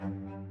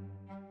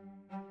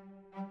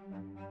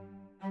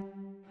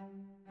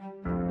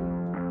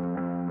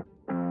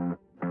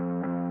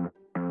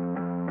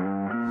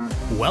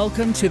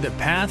Welcome to the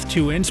Path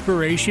to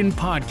Inspiration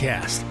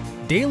podcast.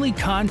 Daily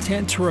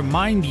content to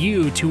remind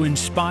you to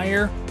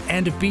inspire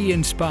and be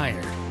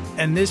inspired.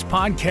 And this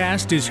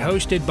podcast is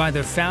hosted by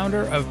the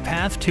founder of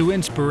Path to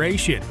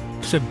Inspiration,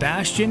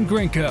 Sebastian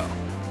Grinko.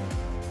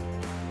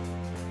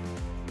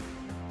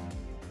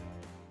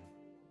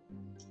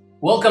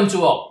 Welcome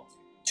to all.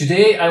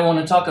 Today I want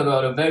to talk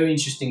about a very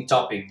interesting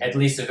topic, at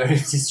least a very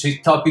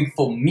interesting topic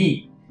for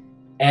me.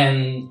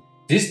 And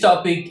this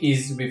topic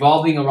is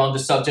revolving around the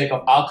subject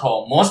of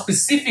alcohol, more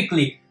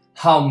specifically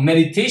how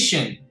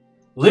meditation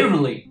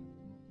literally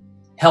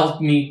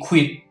helped me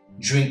quit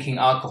drinking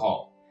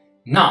alcohol.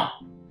 Now,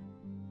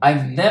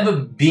 I've never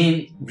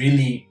been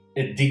really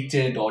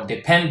addicted or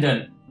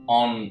dependent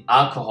on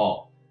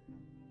alcohol.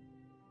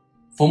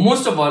 For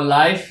most of our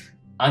life,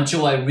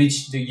 until I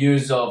reached the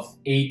years of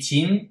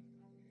 18,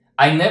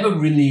 I never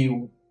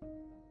really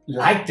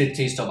liked the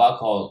taste of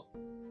alcohol.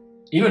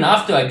 Even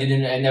after I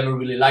never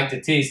really liked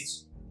the taste.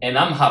 And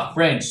I'm half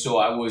French, so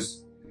I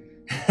was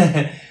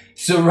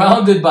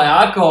surrounded by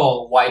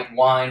alcohol, white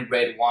wine,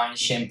 red wine,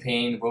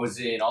 champagne,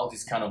 rosé, and all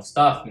this kind of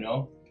stuff, you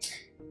know.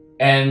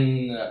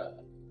 And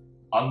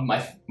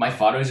my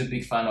father is a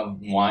big fan of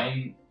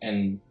wine,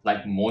 and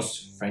like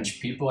most French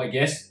people, I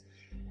guess.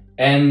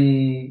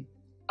 And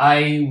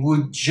I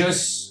would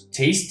just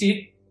taste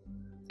it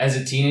as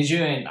a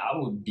teenager, and I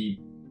would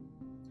be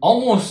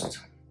almost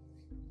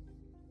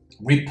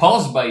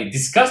repulsed by it,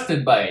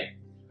 disgusted by it.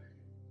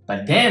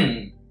 But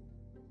then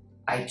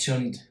I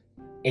turned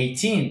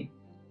 18,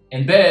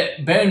 and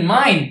bear in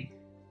mind,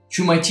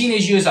 through my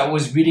teenage years, I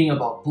was reading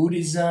about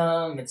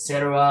Buddhism,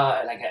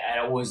 etc. Like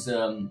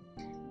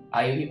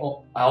I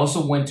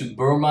also went to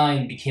Burma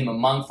and became a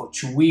monk for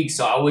 2 weeks.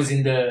 So I was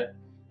in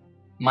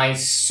my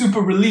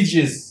super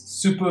religious,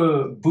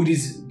 super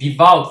Buddhist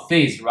devout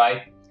phase,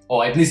 right?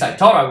 Or at least I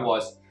thought I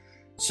was.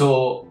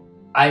 So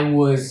I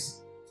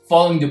was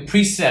following the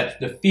precept,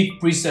 the 5th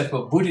precept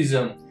of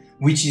Buddhism,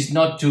 which is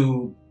not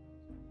to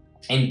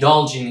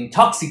indulge in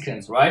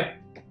intoxicants, right?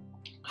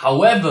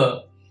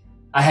 However,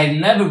 I had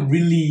never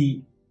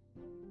really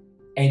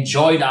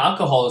enjoyed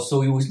alcohol,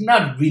 so it was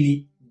not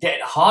really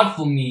that hard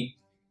for me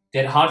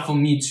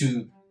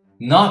to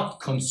not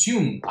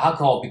consume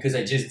alcohol because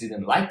I just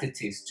didn't like the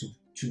taste,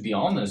 to be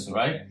honest,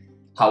 right?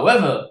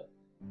 However,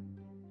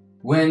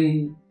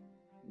 when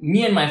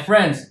me and my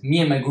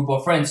group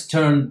of friends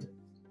turned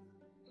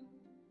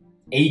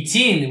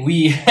 18,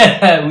 we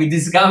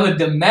discovered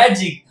the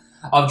magic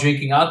of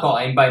drinking alcohol.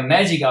 And by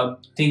magic, I'm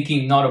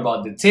thinking not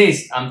about the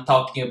taste, I'm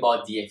talking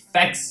about the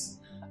effects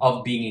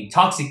of being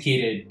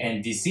intoxicated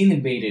and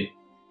disinhibited,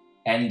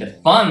 and the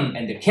fun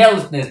and the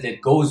carelessness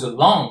that goes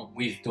along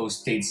with those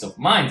states of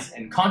mind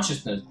and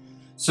consciousness.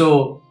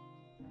 So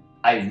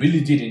I really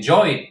did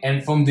enjoy it.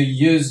 And from the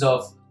years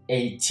of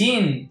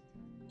 18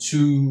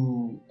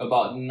 to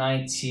about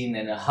 19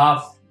 and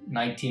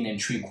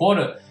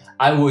 3/4,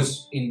 I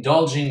was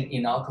indulging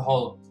in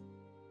alcohol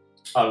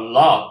a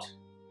lot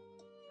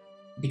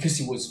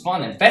because it was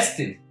fun and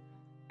festive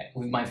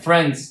with my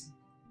friends,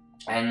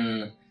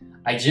 and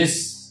I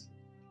just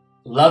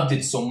loved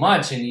it so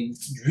much. And it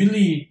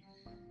really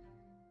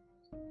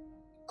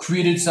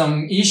created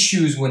some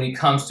issues when it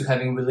comes to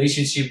having a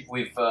relationship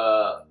with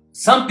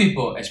some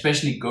people,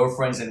 especially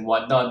girlfriends and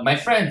whatnot. My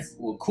friends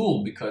were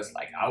cool because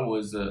like I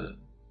was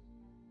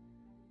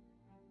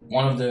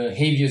one of the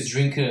heaviest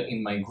drinker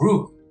in my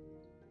group,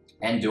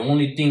 and the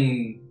only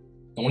thing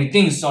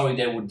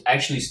that would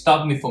actually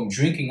stop me from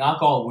drinking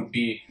alcohol would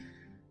be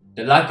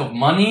the lack of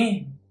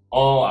money,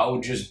 or I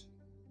would just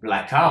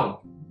black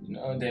out. You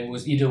know, there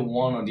was either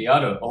one or the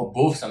other, or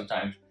both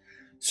sometimes.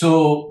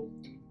 So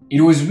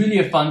it was really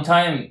a fun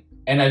time,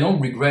 and I don't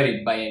regret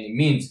it by any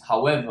means.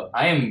 However,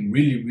 I am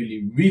really,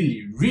 really,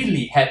 really,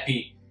 really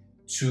happy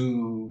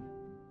to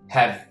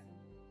have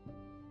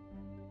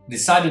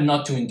decided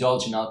not to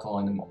indulge in alcohol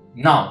anymore.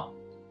 Now,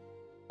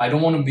 I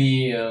don't want to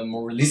be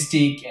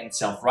moralistic and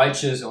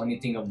self-righteous or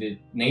anything of that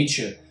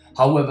nature.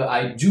 However,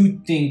 I do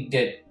think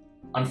that,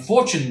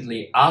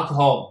 unfortunately,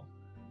 alcohol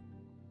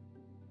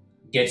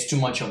gets too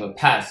much of a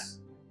pass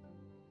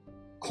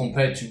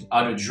compared to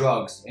other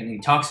drugs and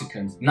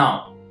intoxicants.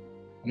 Now,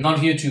 I'm not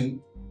here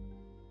to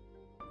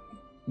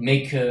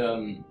make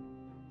a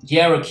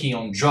hierarchy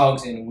on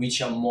drugs and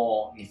which are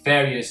more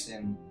nefarious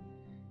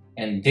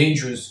and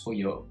dangerous for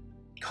your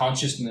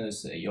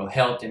consciousness, your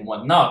health and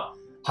whatnot.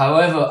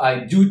 However, I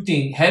do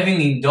think having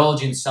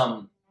indulged in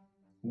some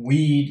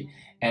weed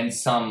and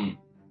some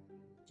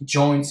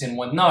joints and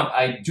whatnot,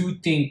 I do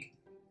think,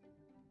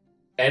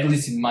 at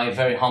least in my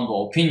very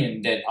humble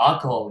opinion, that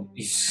alcohol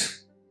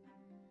is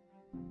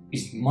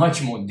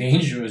much more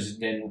dangerous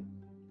than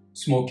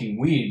smoking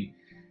weed.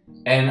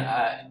 And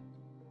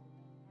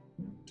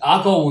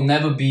alcohol will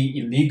never be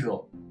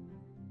illegal.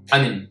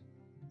 I mean,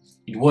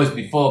 it was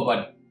before,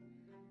 but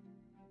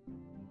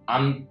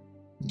I'm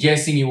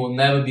guessing it will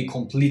never be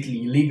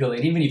completely illegal.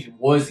 And even if it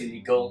was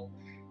illegal,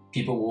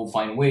 people will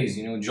find ways.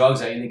 You know, drugs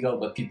are illegal,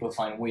 but people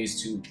find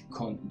ways to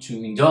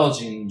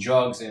indulge in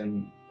drugs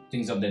and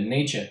things of that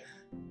nature.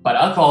 But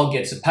alcohol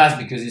gets a pass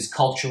because it's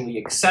culturally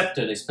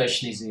accepted,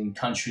 especially in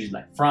countries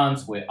like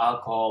France, where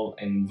alcohol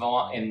and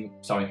wine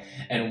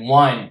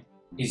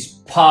is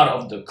part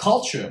of the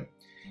culture.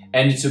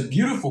 And it's a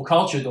beautiful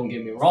culture, don't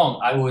get me wrong.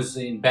 I was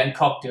in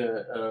Bangkok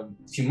a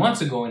few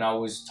months ago, and I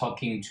was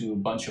talking to a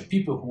bunch of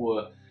people who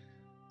were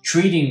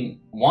trading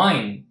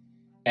wine.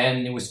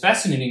 And it was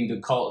fascinating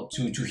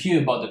to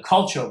hear about the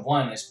culture of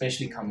wine,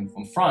 especially coming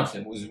from France.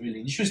 It was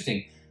really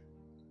interesting.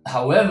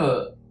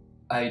 However,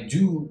 I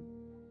do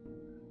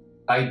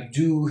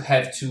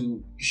have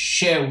to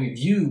share with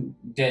you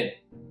that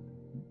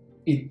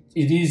it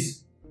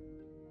is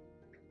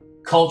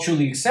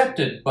culturally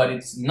accepted, but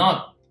it's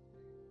not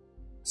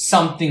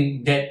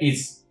something that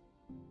is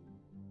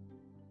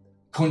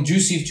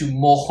conducive to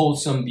more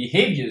wholesome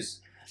behaviors.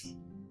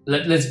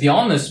 Let's be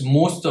honest,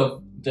 most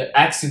of the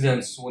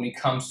accidents when it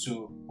comes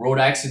to road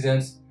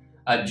accidents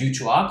are due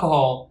to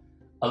alcohol.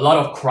 A lot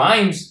of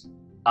crimes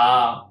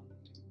are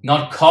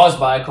not caused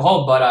by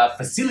alcohol, but are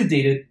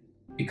facilitated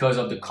because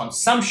of the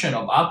consumption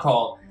of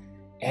alcohol.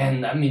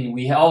 And I mean,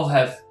 we all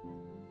have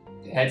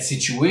had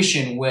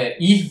situations where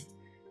if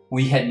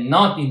we had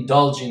not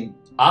indulged in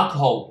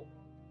alcohol,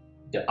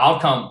 the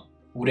outcome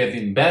would have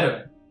been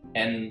better,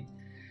 and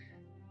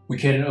we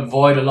can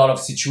avoid a lot of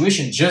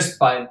situations just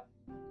by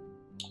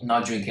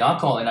not drinking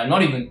alcohol. And I'm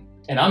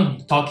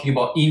talking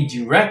about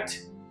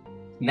indirect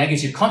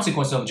negative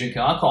consequences of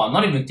drinking alcohol. I'm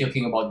not even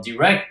talking about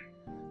direct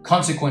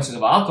consequences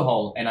of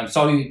alcohol. And I'm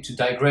sorry to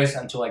digress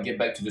until I get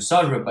back to the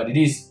subject, but it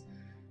is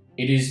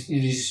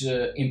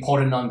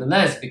important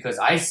nonetheless, because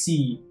I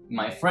see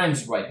my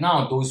friends right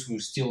now, those who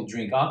still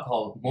drink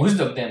alcohol, most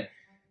of them,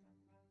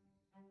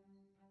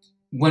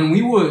 when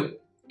we were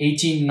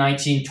 18,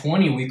 19,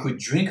 20, we could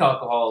drink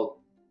alcohol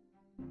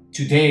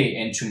today,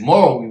 and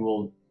tomorrow we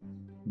will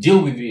deal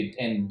with it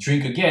and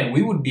drink again.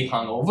 We would be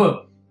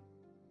hungover,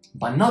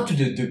 but not to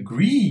the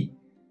degree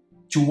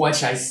to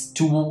what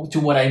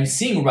I'm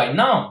seeing right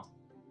now.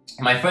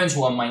 My friends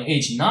who are my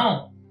age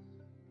now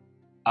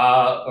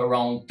are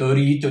around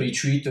 30,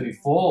 33,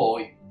 34,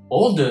 or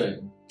older.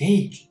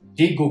 They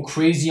go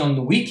crazy on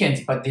the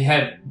weekends, but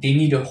they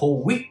need a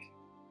whole week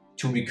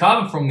to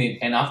recover from it,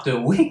 and after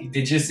a week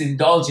they just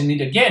indulge in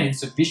it again.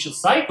 It's a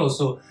vicious cycle.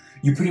 So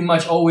you're pretty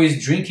much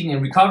always drinking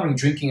and recovering,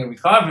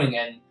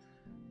 and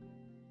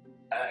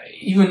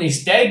even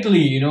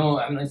aesthetically,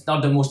 I mean, it's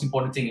not the most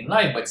important thing in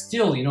life, but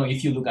still,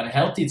 if you look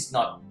unhealthy, it's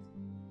not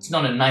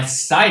a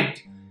nice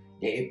sight.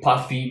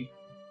 Puffy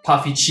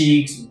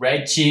cheeks,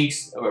 red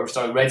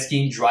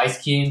skin, dry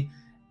skin,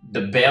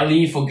 the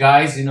belly for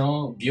guys,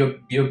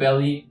 beer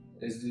belly,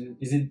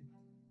 is it?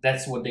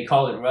 That's what they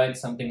call it, right?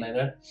 Something like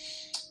that.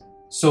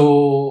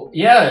 So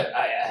yeah,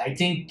 I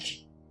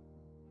think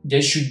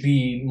there should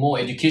be more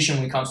education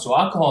when it comes to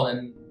alcohol.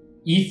 And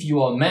if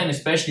you are a man,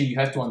 especially, you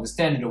have to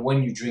understand that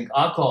when you drink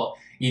alcohol,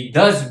 it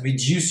does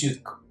reduce your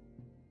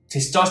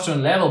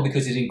testosterone level,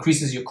 because it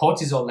increases your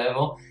cortisol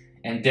level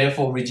and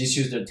therefore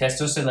reduces the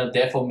testosterone level,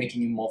 therefore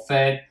making you more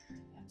fat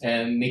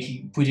and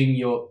putting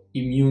your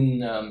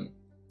immune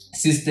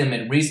system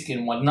at risk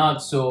and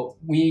whatnot. So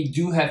we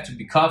do have to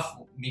be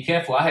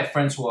careful. I have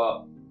friends who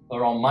are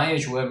around my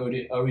age who have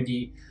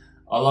already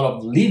a lot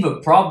of liver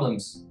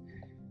problems.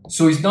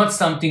 So it's not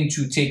something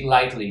to take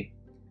lightly.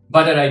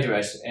 But I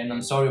digress, and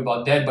I'm sorry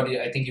about that, but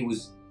I think it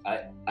was,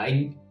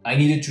 I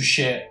needed to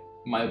share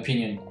my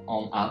opinion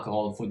on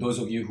alcohol. For those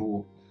of you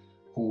who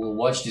will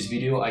watch this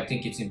video, I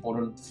think it's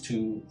important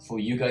for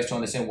you guys to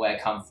understand where I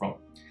come from.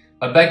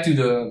 But back to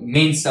the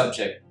main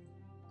subject.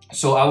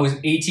 So I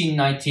was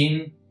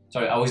 19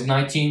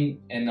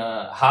 and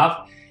a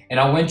half, and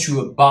I went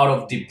through a bout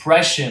of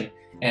depression.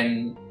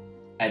 And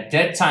at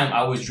that time,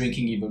 I was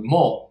drinking even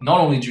more. Not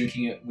only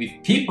drinking it with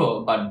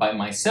people, but by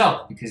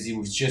myself, because it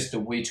was just a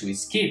way to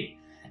escape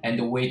and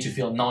a way to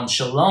feel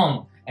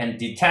nonchalant and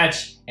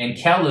detached and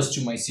careless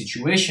to my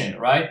situation,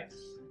 right?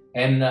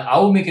 And I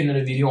will make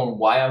another video on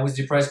why I was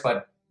depressed,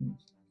 but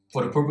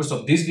for the purpose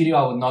of this video,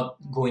 I will not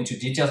go into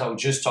details. I will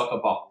just talk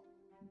about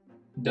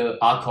the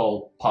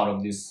alcohol part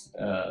of this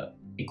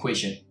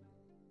equation.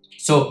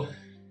 So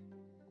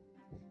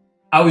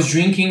I was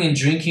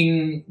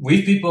drinking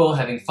with people,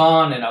 having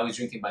fun, and I was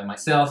drinking by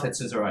myself,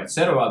 etc.,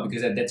 etc.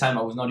 Because at that time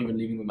I was not even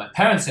living with my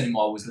parents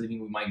anymore. I was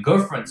living with my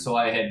girlfriend, so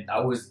I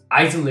was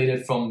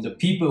isolated from the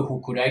people who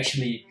could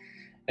actually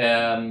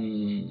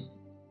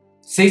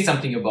say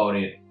something about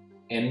it.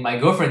 And my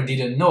girlfriend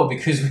didn't know,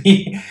 because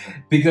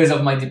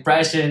of my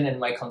depression and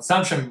my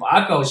consumption of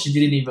alcohol. She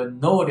didn't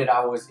even know that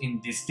I was in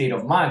this state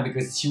of mind,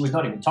 because she was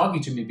not even talking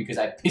to me because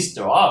I pissed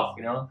her off,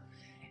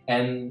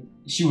 And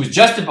she was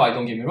justified,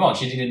 don't get me wrong.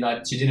 She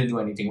didn't do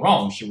anything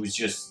wrong. She was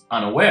just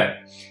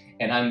unaware.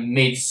 And I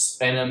made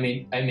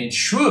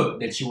sure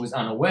that she was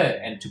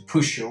unaware and to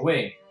push her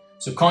away.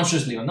 So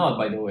consciously or not,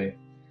 by the way.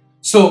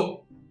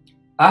 So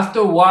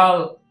after a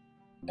while,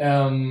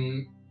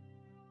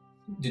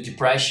 the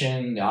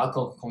depression, the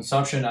alcohol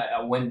consumption,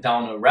 I went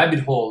down a rabbit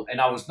hole,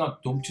 and I was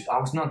not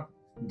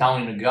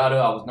down in the gutter.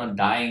 I was not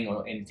dying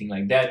or anything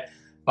like that.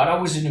 But I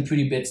was in a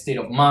pretty bad state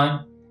of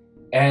mind.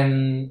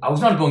 And I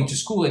was not going to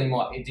school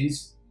anymore.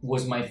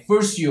 Was my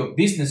first year of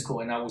business school,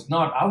 and I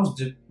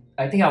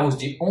think I was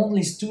the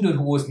only student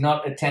who was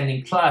not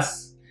attending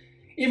class,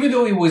 even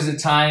though it was a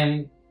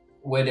time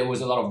where there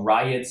was a lot of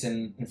riots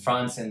in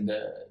France, and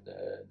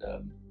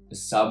the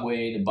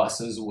subway, the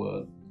buses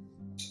were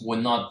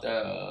not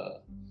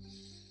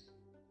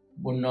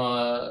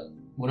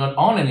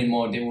on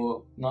anymore. They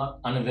were not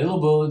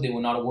unavailable. They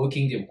were not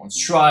working. They were on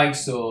strike.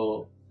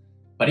 So,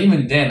 but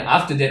even then,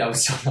 after that, I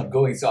was still not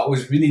going. So I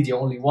was really the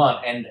only one.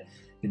 And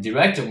the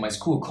director of my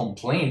school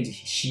complained.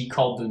 She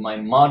called my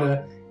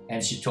mother,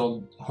 and she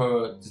told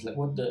her, like,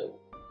 what the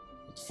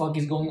fuck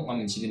is going on? I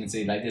mean, she didn't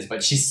say it like this,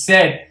 but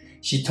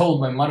she told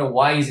my mother,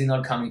 why is he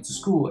not coming to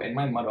school? And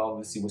my mother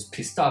obviously was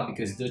pissed off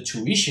because the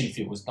tuition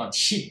fee was not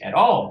cheap at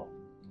all.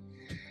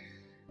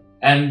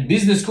 And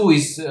business school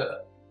is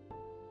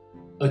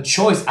a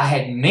choice I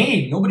had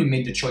made. Nobody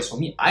made the choice for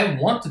me. I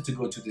wanted to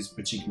go to this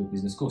particular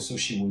business school, so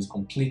she was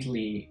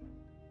completely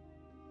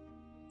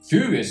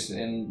furious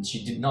and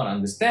she did not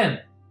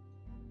understand.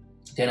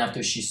 Then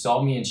after she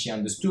saw me and she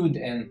understood,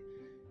 and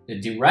the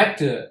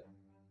director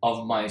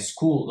of my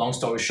school, long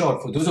story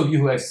short, for those of you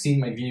who have seen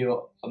my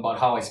video about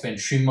how I spent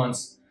 3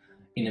 months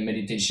in a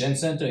meditation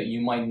center, you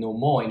might know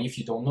more. And if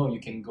you don't know, you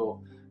can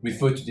go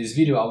refer to this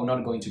video. I will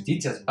not go into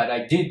details, but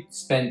I did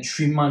spend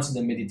 3 months in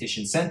the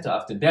meditation center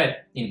after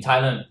that in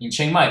Thailand, in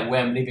Chiang Mai,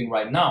 where I'm living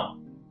right now.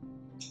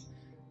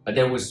 But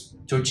that was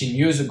 13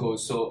 years ago.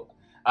 So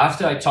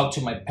after I talked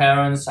to my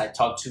parents, I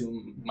talked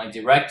to my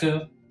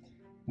director,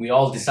 we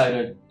all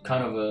decided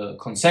kind of a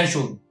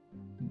consensual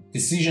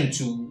decision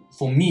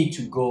for me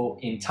to go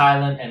in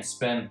Thailand and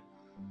spend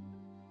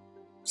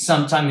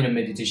some time in a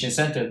meditation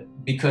center,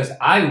 because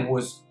I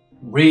was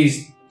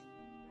raised,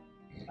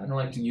 I don't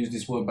like to use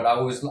this word, but I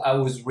was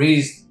almost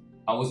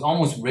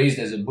raised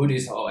as a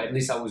Buddhist, or at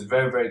least I was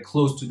very, very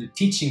close to the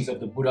teachings of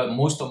the Buddha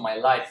most of my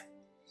life.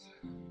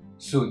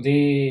 So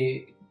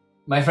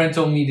my friend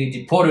told me they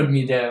deported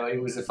me there.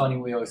 It was a funny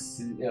way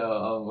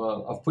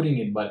of putting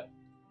it, but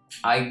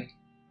I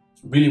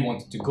really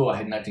wanted to go. I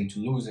had nothing to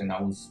lose, and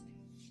I was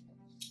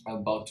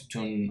about to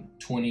turn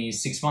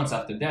 26 months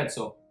after that.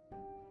 So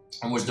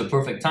it was the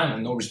perfect time,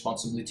 and no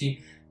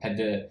responsibility,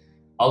 had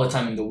all the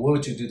time in the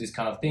world to do this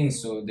kind of thing.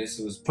 So this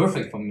was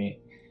perfect for me.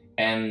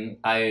 And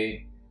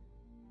I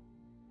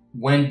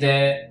went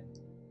there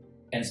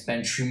and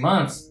spent 3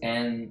 months.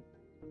 And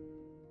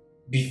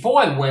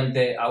before I went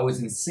there, I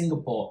was in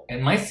Singapore,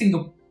 and my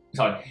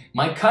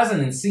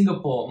cousin in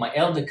Singapore, my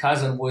elder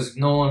cousin, was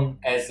known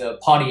as a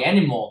party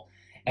animal.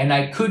 And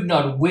I could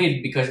not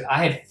wait, because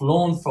I had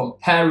flown from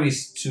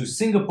Paris to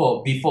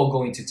Singapore before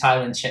going to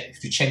Thailand,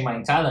 to Chiang Mai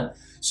in Thailand.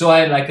 So I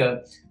had like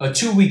a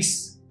 2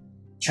 weeks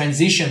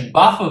transition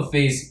buffer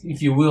phase,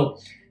 if you will,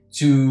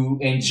 to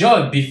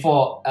enjoy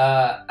before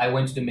I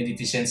went to the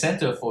meditation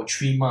center for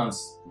 3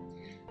 months.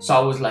 So I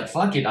was like,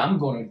 fuck it, I'm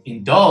going to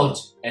indulge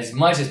as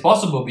much as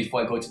possible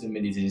before I go to the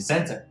meditation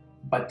center.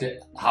 But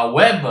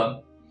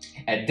however,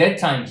 at that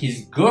time,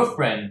 his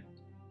girlfriend's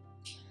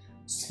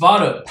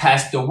father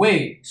passed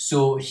away,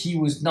 so he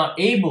was not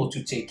able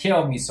to take care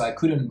of me, so I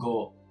couldn't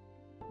go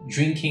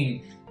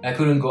drinking, I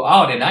couldn't go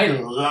out. And I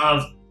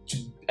loved to,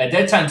 at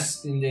that time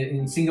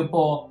in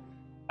Singapore,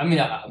 I mean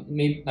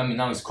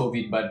now it's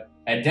COVID, but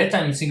at that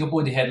time in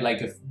Singapore, they had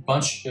like a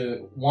bunch,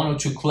 1 or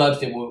 2 clubs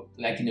that were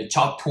like in the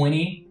top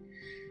 20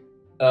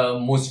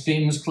 most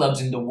famous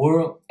clubs in the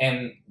world,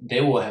 and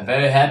they were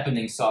very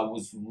happening. So I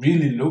was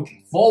really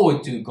looking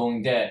forward to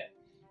going there,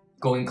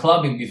 going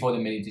clubbing before the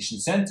meditation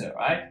center,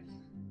 right?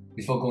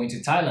 Before going to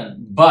Thailand.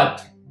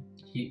 But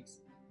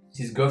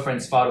his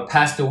girlfriend's father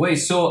passed away,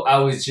 so I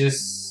was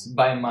just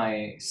by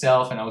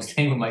myself, and I was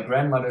staying with my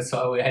grandmother,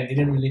 so I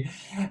didn't really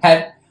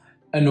have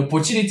an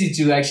opportunity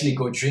to actually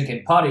go drink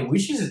and party,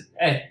 which is,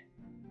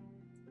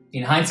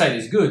 in hindsight,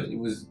 is good.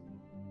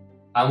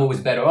 I'm always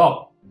better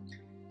off.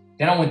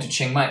 Then I went to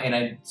Chiang Mai, and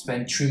I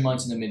spent 3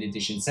 months in the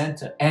meditation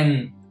center,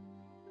 and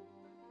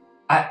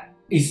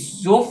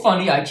it's so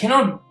funny, I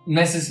cannot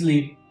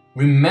necessarily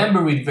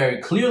remember it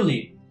very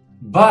clearly.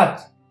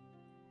 But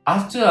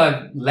after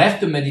I left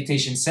the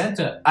meditation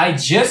center, I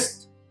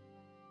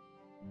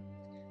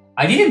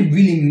didn't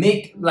really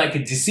make like a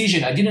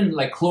decision. I didn't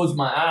like close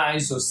my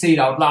eyes or say it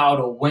out loud,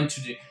 or went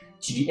to the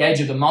edge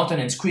of the mountain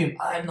and scream,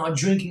 I'm not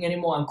drinking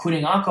anymore, I'm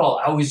quitting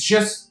alcohol. I was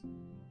just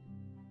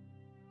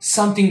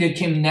something that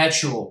came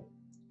natural.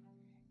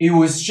 It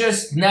was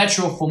just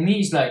natural for me.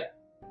 It's like,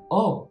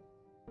 oh,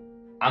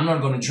 I'm not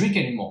going to drink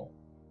anymore.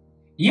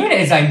 Even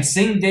as I'm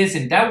saying this,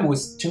 and that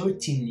was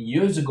 13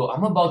 years ago,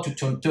 I'm about to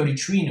turn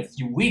 33 in a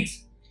few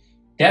weeks.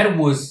 That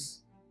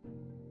was,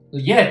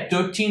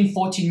 13,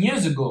 14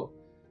 years ago.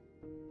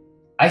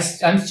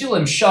 I'm still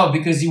in shock,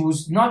 because it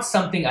was not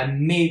something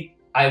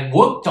I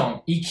worked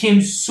on. It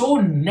came so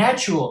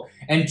natural.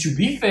 And to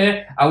be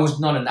fair, I was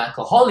not an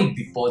alcoholic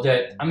before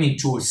that. I mean,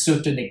 to a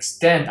certain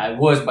extent I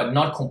was, but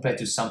not compared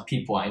to some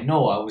people I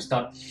know. I was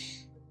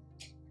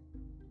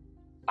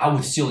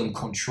still in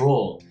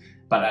control,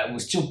 but I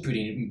was still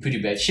in pretty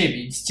bad shape.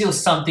 It's still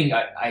something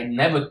I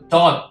never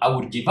thought I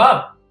would give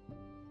up.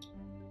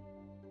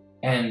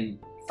 And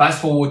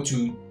fast forward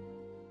to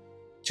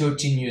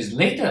 13 years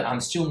later, I'm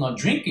still not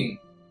drinking,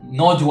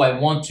 nor do I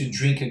want to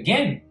drink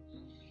again.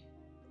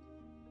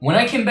 When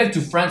I came back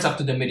to France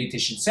after the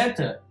meditation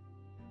center,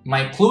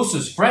 my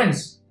closest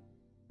friends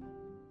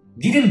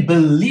didn't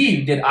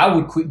believe that I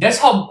would quit. That's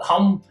how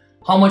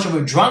much of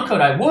a drunkard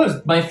I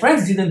was. My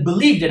friends didn't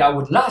believe that I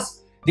would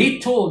last.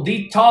 They thought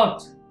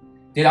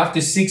that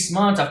after 6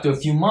 months, after a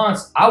few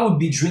months, I would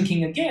be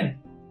drinking again.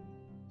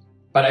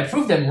 But I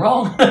proved them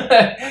wrong.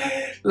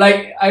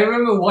 Like, I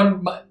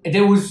remember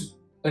there was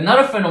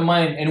another friend of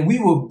mine, and we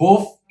were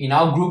both in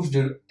our groups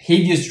the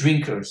heaviest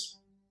drinkers.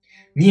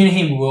 Me and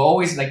him were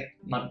always like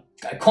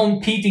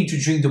competing to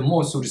drink the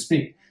most, so to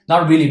speak.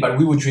 Not really, but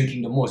we were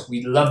drinking the most.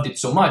 We loved it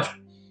so much.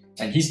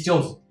 And he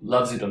still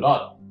loves it a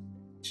lot.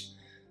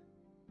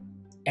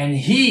 And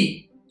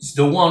he is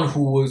the one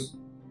who was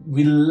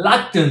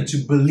reluctant to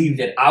believe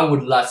that I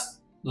would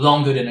last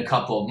longer than a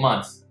couple of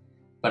months.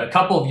 But a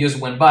couple of years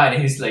went by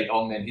and he's like,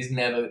 oh man,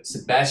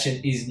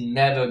 Sebastian is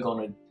never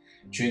gonna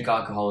drink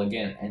alcohol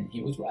again. And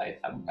he was right.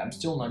 I'm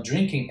still not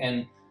drinking.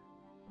 And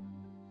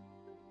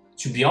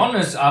to be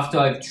honest, after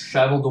I've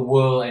traveled the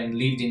world and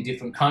lived in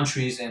different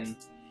countries and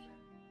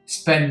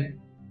spent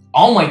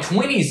all my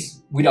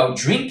 20s without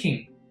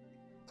drinking,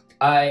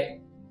 I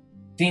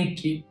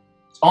think it's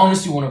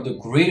honestly one of the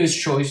greatest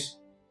choices,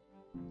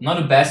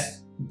 not the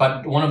best,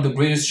 but one of the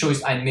greatest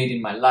choices I made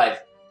in my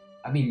life.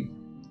 I mean,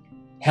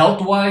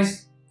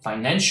 health-wise,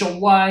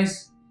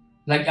 financial-wise,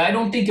 like I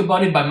don't think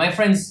about it, but my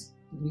friends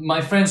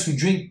who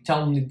drink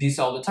tell me this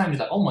all the time. It's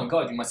like, oh my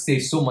God, you must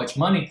save so much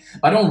money.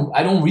 I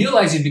don't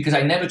realize it because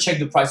I never check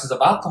the prices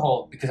of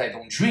alcohol because I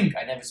don't drink.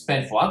 I never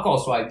spend for alcohol,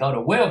 so I'm not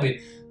aware of it.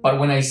 But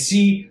when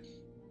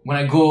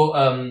I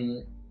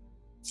go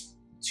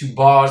to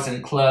bars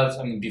and clubs,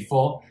 I mean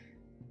before,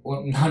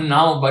 well, not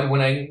now, but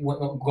when I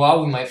go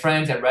out with my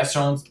friends at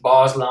restaurants,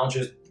 bars,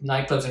 lounges,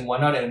 nightclubs and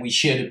whatnot, and we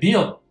share the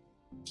bill,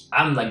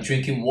 I'm like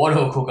drinking water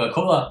or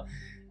Coca-Cola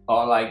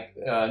or like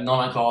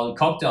non-alcoholic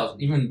cocktails.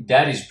 Even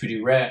that is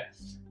pretty rare.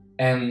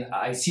 And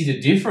I see the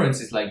difference.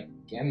 It's like,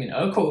 I mean,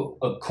 a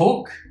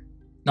Coke,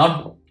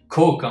 not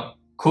Coke,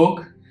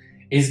 Coke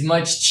is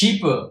much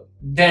cheaper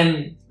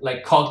than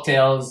like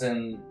cocktails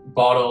and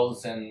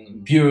bottles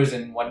and beers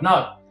and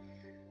whatnot.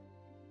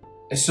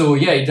 So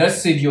yeah, it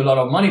does save you a lot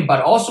of money,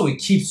 but also it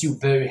keeps you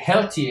very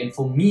healthy. And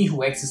for me,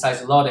 who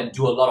exercise a lot and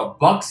do a lot of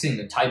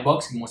boxing, Thai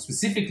boxing more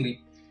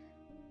specifically,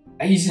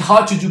 it's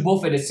hard to do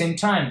both at the same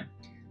time.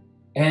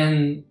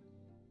 And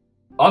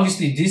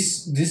obviously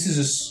this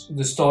is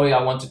the story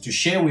I wanted to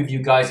share with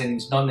you guys, and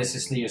it's not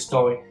necessarily a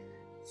story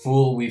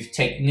full with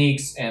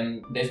techniques,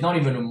 and there's not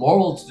even a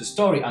moral to the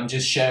story. I'm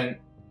just sharing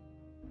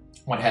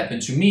what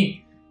happened to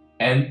me.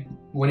 And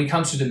when it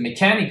comes to the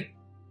mechanic,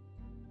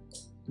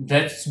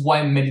 that's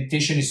why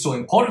meditation is so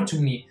important to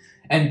me.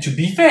 And to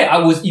be fair, I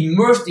was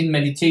immersed in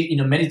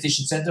a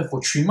meditation center for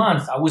 3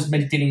 months. I was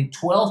meditating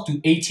 12 to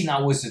 18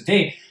 hours a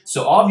day.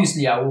 So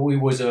obviously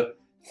it was a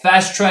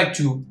fast track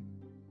to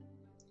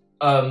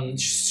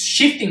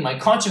shifting my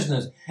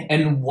consciousness.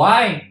 And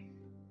why,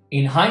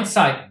 in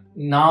hindsight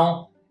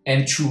now,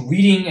 and through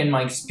reading and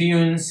my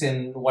experience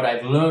and what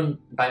I've learned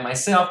by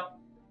myself,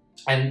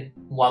 and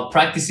while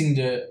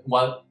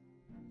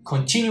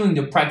continuing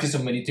the practice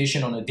of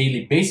meditation on a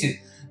daily basis,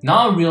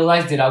 now I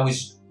realize that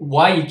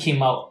why it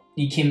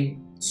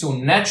came so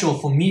natural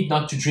for me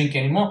not to drink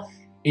anymore.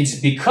 It's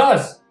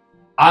because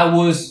I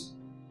was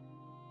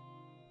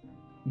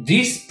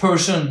this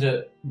person,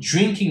 the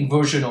drinking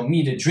version of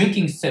me, the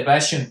drinking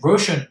Sebastian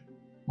version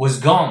was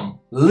gone.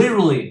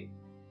 Literally,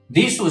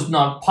 this was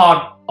not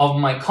part of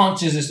my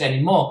consciousness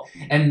anymore.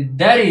 And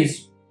that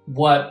is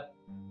what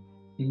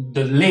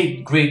the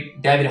late,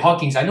 great David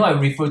Hawkins, I know I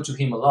refer to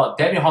him a lot.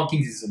 David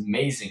Hawkins is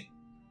amazing.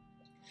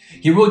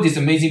 He wrote this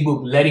amazing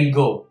book, Letting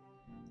Go.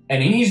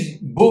 And in his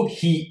book,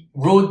 he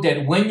wrote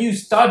that when you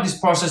start this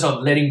process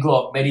of letting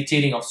go, of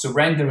meditating, of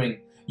surrendering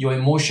your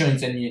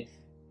emotions and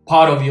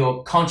part of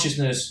your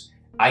consciousness,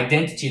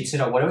 identity,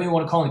 etc., whatever you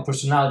want to call it,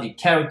 personality,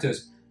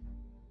 characters,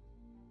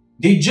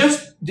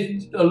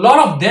 a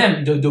lot of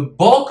them, the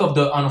bulk of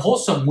the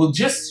unwholesome will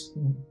just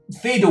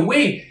fade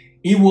away.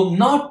 It will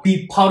not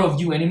be part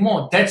of you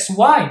anymore. That's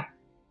why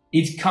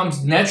it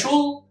comes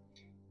natural,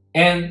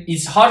 and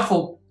it's hard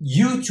for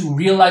you to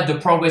realize the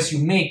progress you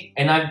make.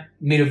 And I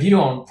made a video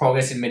on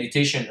progress in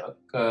meditation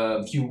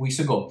a few weeks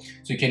ago,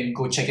 so you can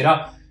go check it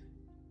out.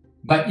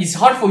 But it's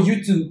hard for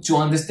you to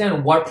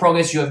understand what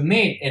progress you have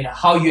made and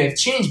how you have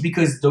changed,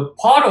 because the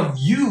part of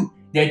you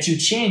that you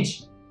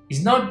change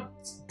is not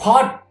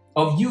part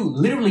of you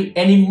literally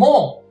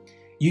anymore.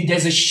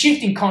 There's a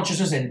shift in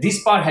consciousness, and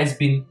this part has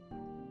been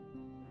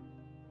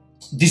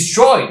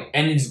destroyed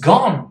and it's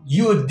gone.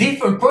 You're a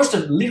different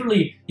person.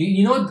 Literally,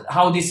 you know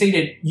how they say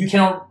that you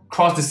cannot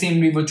cross the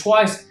same river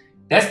twice?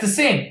 That's the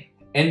same.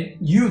 And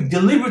you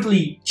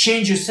deliberately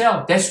change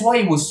yourself. That's why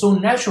it was so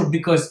natural,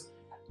 because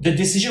the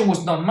decision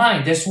was not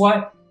mine. That's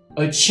why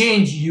a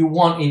change you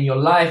want in your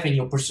life, in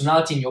your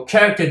personality, in your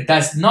character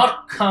does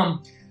not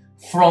come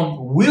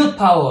from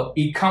willpower.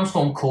 It comes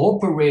from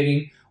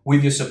cooperating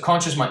with your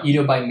subconscious mind,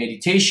 either by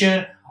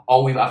meditation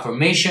or with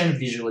affirmation,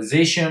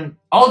 visualization,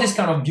 all this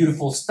kind of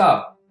beautiful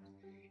stuff.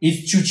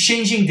 It's to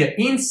changing the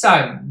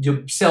inside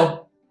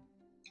yourself,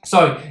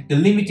 the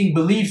limiting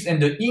beliefs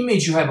and the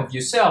image you have of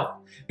yourself.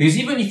 Because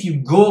even if you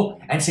go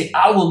and say,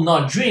 I will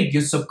not drink,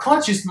 your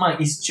subconscious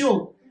mind is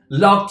still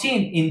locked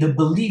in the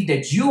belief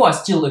that you are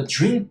still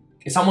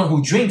someone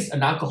who drinks,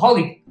 an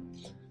alcoholic.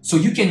 So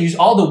you can use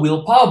all the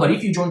willpower, but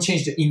if you don't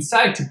change the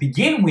inside to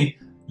begin with,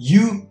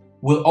 you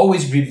will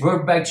always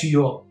revert back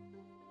to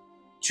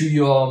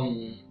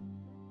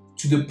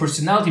the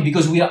personality,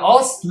 because we are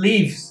all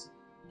slaves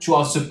to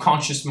our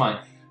subconscious mind.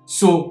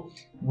 So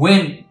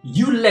when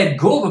you let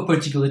go of a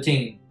particular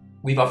thing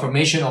with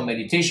affirmation or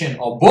meditation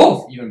or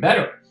both, even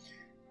better.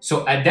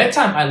 So at that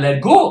time, I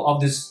let go of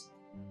this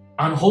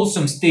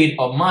unwholesome state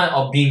of mind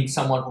of being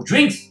someone who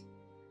drinks.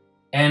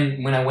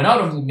 And when I went out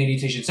of the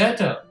meditation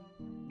center,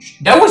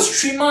 that was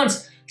 3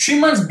 months. 3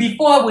 months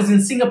before I was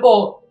in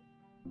Singapore,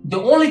 the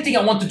only thing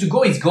I wanted to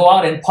go is go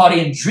out and party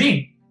and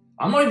drink.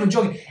 I'm not even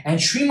joking. And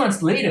 3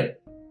 months later,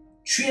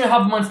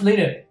 3.5 months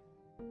later,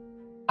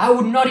 I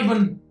would not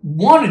even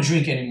want to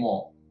drink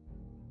anymore.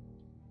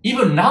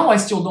 Even now, I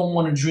still don't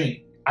want to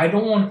drink. I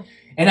don't want,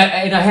 and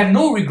I have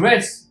no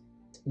regrets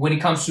when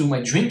it comes to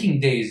my drinking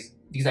days,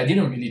 because I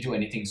didn't really do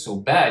anything so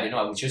bad.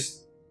 I was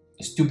just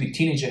a stupid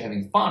teenager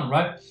having fun,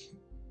 right?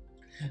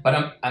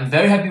 But I'm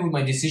very happy with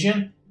my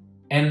decision,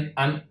 and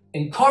I'm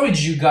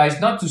encourage you guys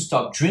not to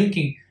stop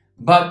drinking,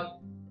 but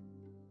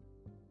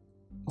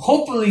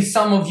hopefully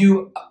some of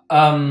you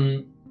are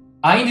in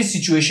this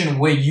situation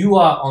where you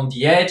are on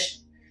the edge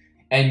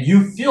and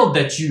you feel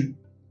that you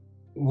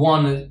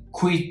want to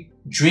quit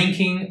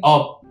drinking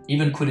or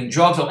even quitting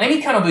drugs or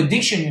any kind of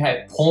addiction you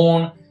have,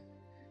 porn,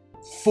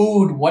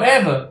 food,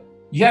 whatever.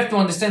 You have to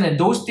understand that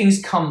those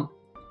things come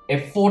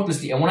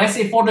effortlessly. And when I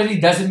say effortlessly,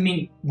 it doesn't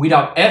mean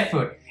without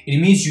effort. It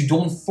means you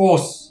don't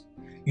force.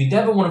 You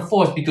never want to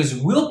force, because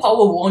willpower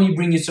will only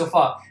bring you so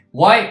far.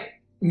 Why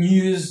New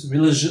Year's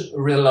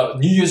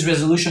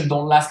resolution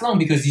don't last long?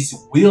 Because this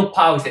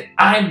willpower is that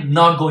I'm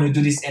not going to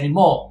do this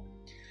anymore.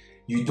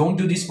 You don't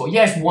do this for,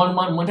 yes, 1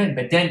 month, 1 time,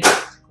 but then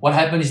what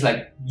happens is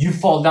like you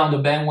fall down the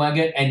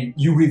bandwagon and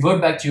you revert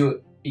back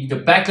to the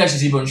backlash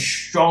is even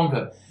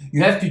stronger.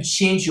 You have to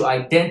change your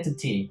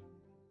identity.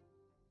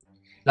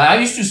 Like I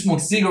used to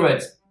smoke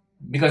cigarettes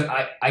because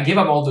I gave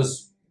up all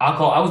this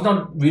alcohol. I was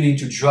not really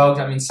into drugs.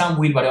 I mean, some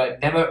weed, but I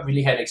never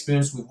really had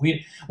experience with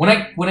weed. When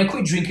I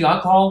quit drinking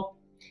alcohol,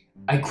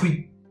 I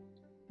quit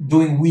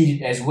doing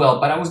weed as well.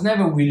 But I was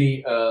never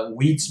really a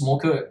weed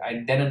smoker. I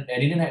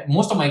didn't have,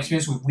 most of my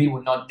experience with weed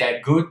were not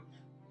that good.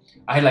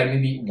 I had like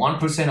maybe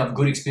 1% of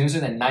good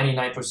experiences and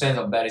 99%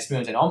 of bad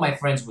experience. And all my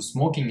friends were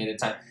smoking at the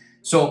time.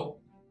 So,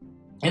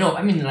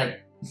 I mean,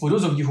 like, for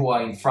those of you who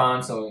are in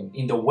France or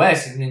in the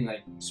West, I mean,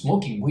 like,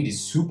 smoking weed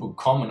is super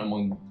common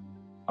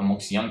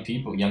amongst young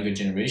people, younger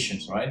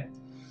generations, right?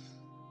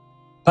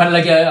 But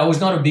like, I was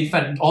not a big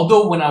fan.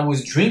 Although when I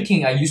was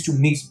drinking, I used to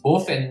mix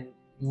both, and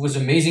it was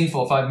amazing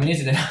for 5 minutes,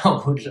 and then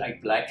I would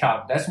like black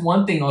out. That's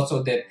one thing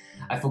also that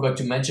I forgot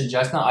to mention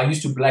just now. I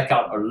used to black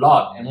out a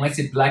lot, and when I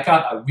say black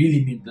out, I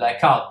really mean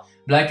black out.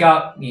 Black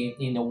out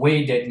in a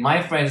way that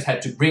my friends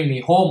had to bring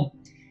me home,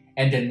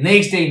 and the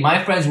next day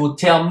my friends would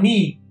tell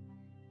me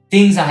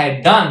things I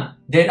had done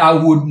that I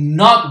would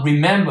not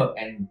remember.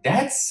 And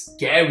that's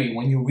scary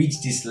when you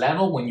reach this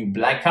level, when you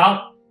black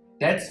out.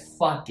 That's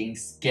fucking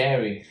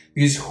scary,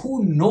 because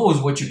who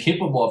knows what you're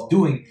capable of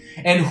doing,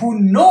 and who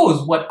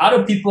knows what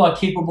other people are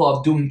capable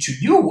of doing to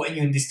you when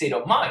you're in this state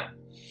of mind.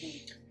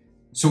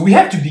 So we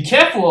have to be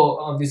careful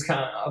of this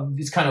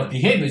kind of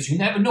behaviors. You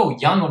never know,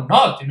 young or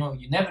not,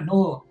 you never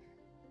know.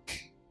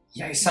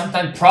 Yeah,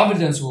 sometimes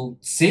providence will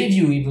save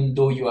you even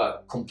though you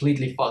are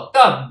completely fucked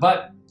up,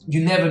 but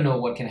you never know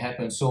what can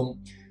happen. So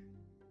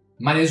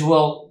might as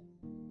well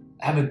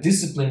have a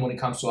discipline when it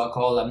comes to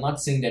alcohol. I'm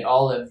not saying that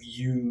all of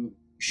you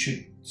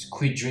should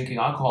quit drinking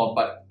alcohol,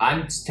 but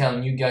I'm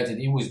telling you guys that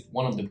it was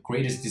one of the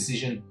greatest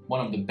decisions, one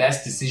of the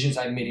best decisions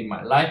I made in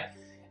my life.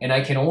 And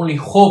I can only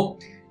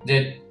hope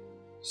that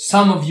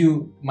some of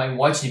you might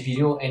watch the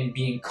video and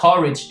be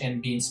encouraged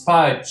and be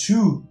inspired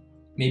to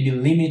maybe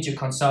limit your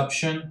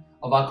consumption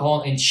of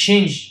alcohol and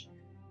change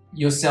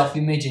your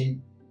self-image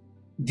and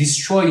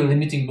destroy your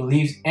limiting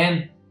beliefs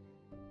and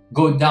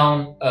go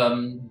down a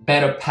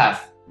better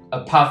path,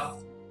 a path,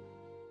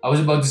 I was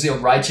about to say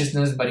of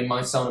righteousness, but it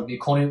might sound a bit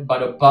corny,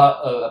 but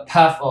a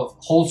path of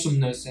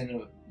wholesomeness and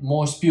a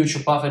more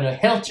spiritual path and a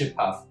healthier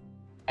path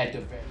at the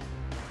very.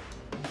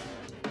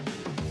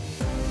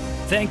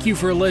 Thank you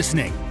for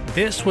listening.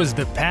 This was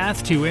the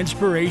Path to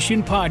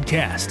Inspiration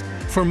podcast.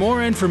 For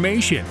more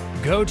information,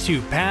 go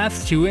to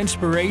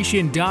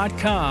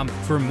pathtoinspiration.com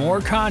for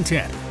more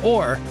content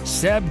or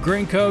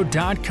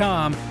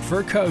sebgrinko.com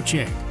for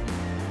coaching.